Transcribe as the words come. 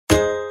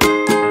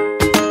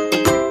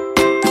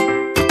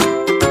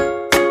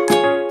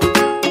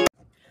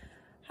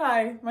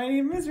Hi, my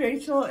name is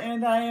Rachel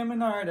and I am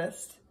an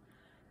artist.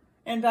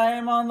 And I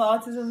am on the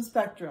autism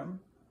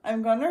spectrum.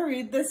 I'm going to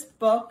read this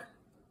book,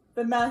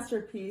 The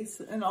Masterpiece,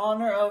 in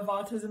honor of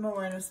Autism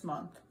Awareness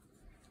Month.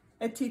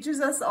 It teaches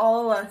us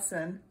all a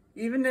lesson.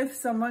 Even if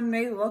someone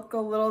may look a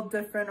little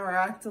different or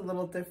act a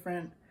little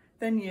different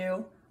than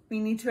you, we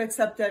need to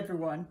accept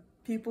everyone.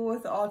 People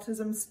with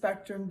autism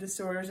spectrum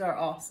disorders are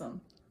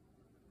awesome.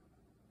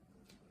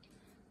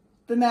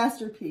 The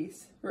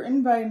Masterpiece,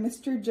 written by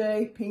Mr.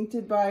 J,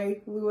 painted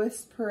by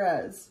Luis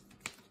Perez.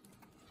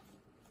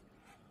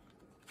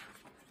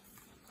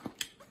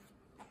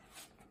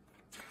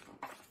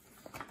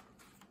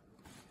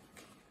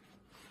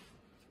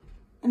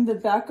 In the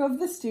back of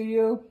the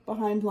studio,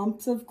 behind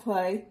lumps of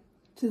clay,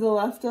 to the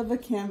left of a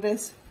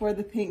canvas where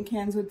the paint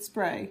cans would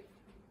spray.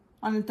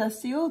 On a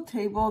dusty old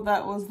table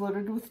that was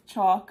littered with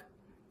chalk,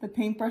 the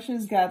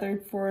paintbrushes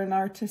gathered for an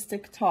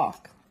artistic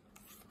talk.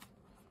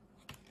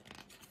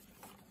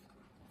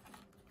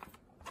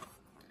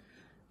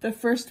 The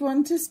first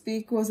one to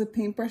speak was a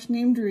paintbrush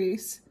named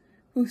Reese,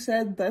 who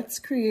said, "Let's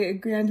create a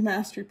grand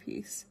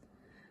masterpiece.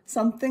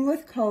 Something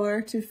with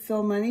color to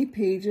fill many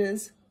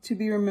pages, to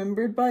be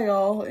remembered by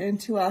all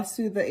and to last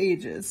through the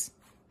ages."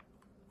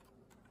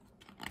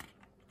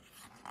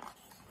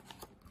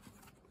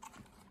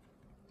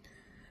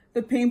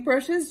 The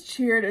paintbrushes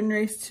cheered and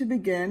raced to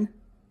begin,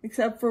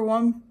 except for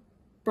one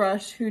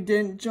brush who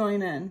didn't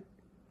join in.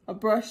 A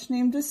brush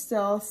named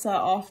Estelle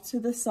sat off to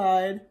the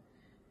side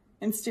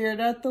and stared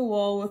at the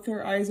wall with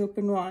her eyes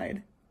open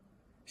wide.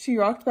 She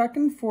rocked back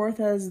and forth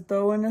as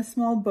though in a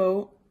small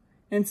boat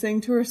and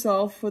sang to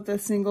herself with a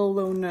single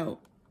low note.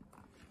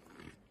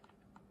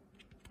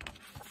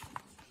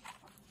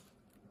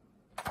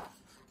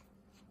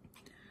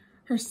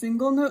 Her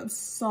single note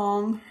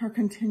song, her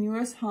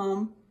continuous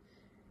hum,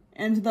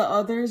 and the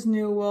others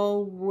knew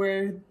well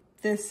where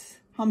this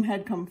hum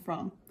had come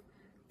from.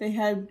 They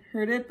had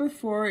heard it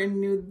before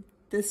and knew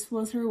this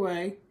was her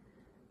way.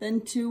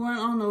 Then two went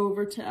on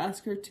over to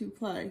ask her to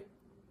play.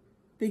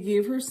 They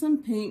gave her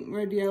some paint,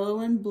 red, yellow,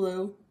 and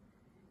blue.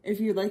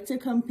 "If you'd like to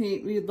come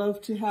paint, we'd love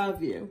to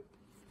have you."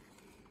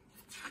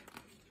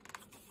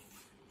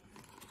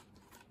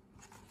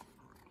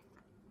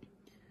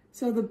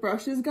 So the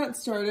brushes got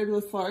started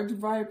with large,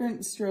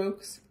 vibrant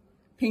strokes,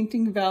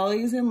 painting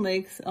valleys and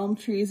lakes, elm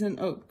trees and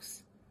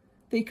oaks.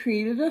 They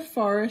created a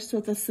forest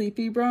with a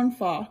sleepy brown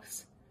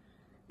fox,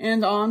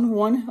 and on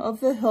one of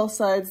the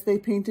hillsides they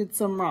painted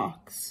some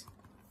rocks.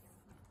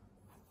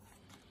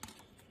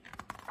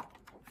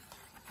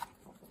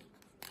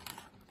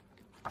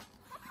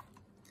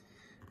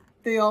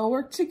 They all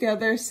worked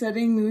together,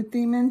 setting mood,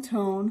 theme, and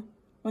tone,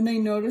 when they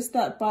noticed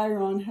that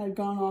Byron had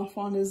gone off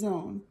on his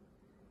own.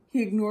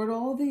 He ignored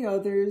all the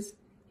others.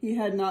 He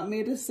had not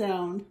made a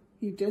sound.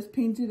 He just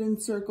painted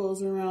in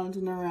circles around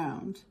and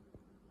around.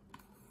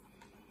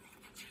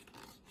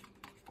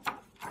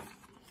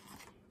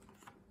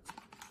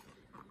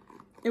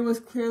 It was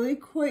clearly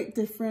quite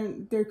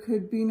different, there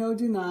could be no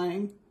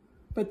denying,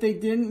 but they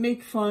didn't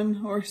make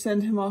fun or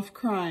send him off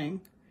crying.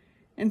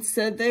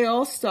 Instead, they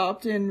all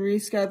stopped and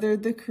Reese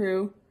gathered the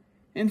crew,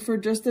 and for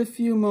just a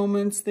few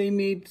moments they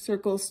made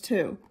circles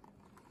too.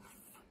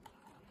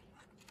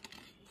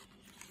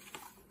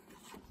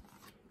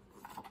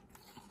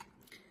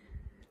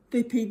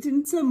 They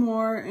painted some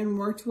more and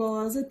worked well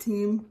as a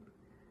team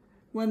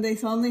when they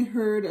suddenly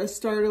heard a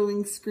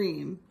startling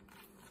scream.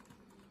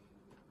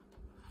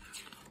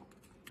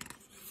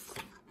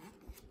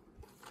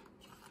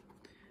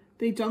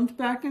 They jumped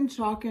back in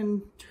shock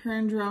and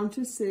turned around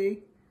to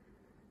see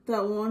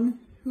that one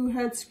who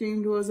had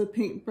screamed was a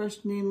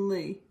paintbrush named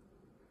Lee,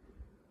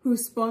 who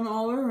spun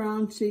all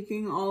around,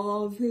 shaking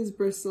all of his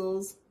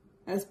bristles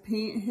as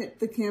paint hit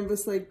the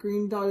canvas like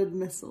green dotted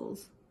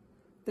missiles.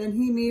 Then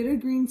he made a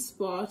green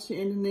splotch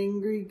and an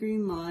angry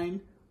green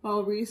line,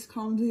 while Reese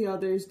calmed the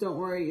others, "Don't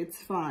worry,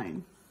 it's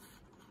fine."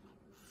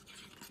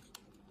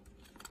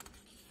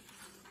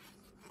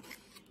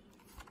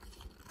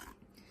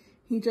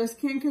 He just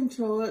can't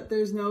control it,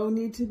 there's no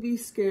need to be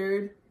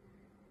scared,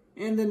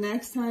 and the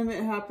next time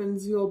it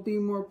happens, you'll be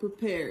more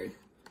prepared.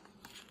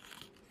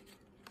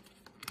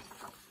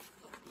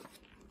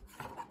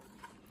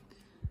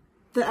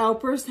 The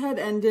outburst had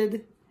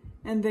ended,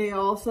 and they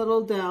all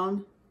settled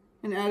down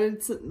and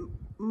added some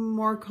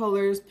more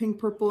colors, pink,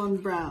 purple,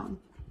 and brown.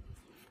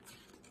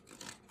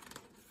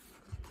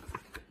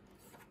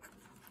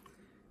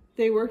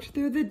 They worked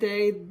through the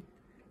day,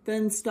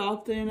 then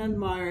stopped and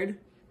admired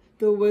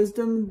the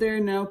wisdom their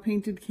now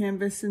painted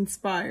canvas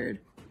inspired.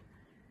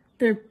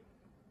 Their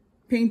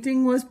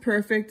painting was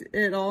perfect,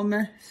 it all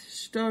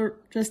meshed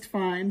just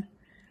fine,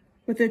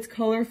 with its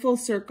colorful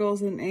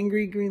circles and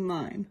angry green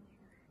line.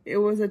 It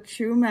was a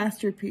true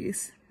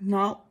masterpiece,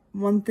 not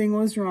one thing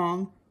was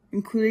wrong,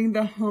 including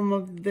the hum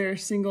of their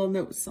single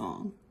note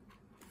song.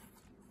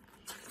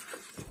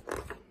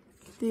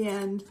 The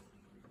end.